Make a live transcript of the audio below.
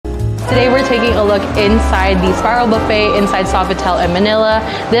Today we're taking a look inside the Spiral Buffet inside Sofitel in Manila.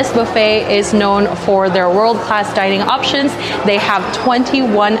 This buffet is known for their world-class dining options. They have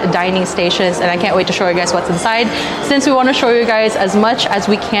 21 dining stations, and I can't wait to show you guys what's inside. Since we want to show you guys as much as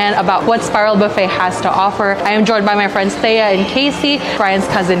we can about what Spiral Buffet has to offer, I am joined by my friends Thea and Casey, Brian's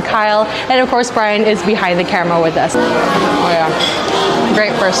cousin Kyle, and of course Brian is behind the camera with us. Oh yeah,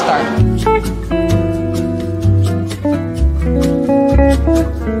 great first start.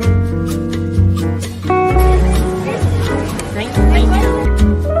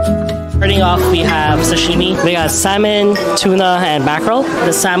 Starting off, we have sashimi. We got salmon, tuna, and mackerel.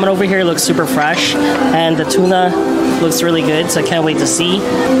 The salmon over here looks super fresh, and the tuna looks really good, so I can't wait to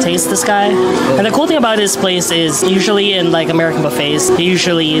taste this guy. And the cool thing about this place is usually in like American buffets, you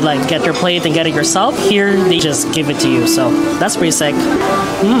usually like get your plate and get it yourself. Here, they just give it to you, so that's pretty sick.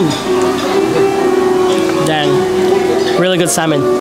 Dang, really good salmon.